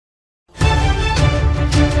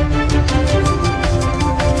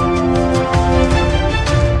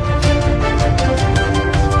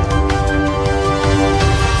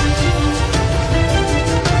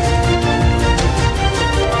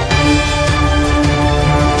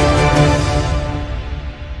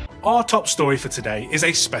Our top story for today is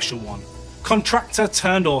a special one. Contractor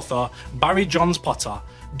turned author Barry Johns Potter,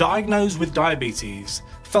 diagnosed with diabetes,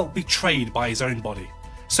 felt betrayed by his own body,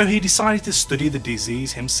 so he decided to study the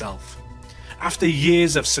disease himself. After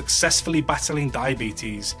years of successfully battling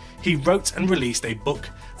diabetes, he wrote and released a book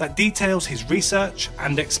that details his research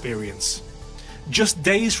and experience. Just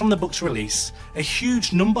days from the book's release, a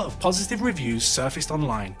huge number of positive reviews surfaced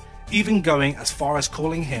online, even going as far as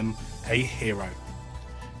calling him a hero.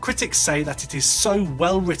 Critics say that it is so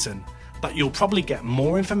well written that you'll probably get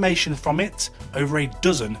more information from it over a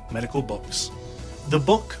dozen medical books. The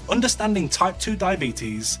book, Understanding Type 2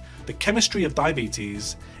 Diabetes, The Chemistry of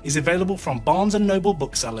Diabetes, is available from Barnes & Noble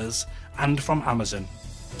booksellers and from Amazon.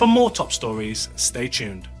 For more top stories, stay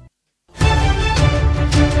tuned.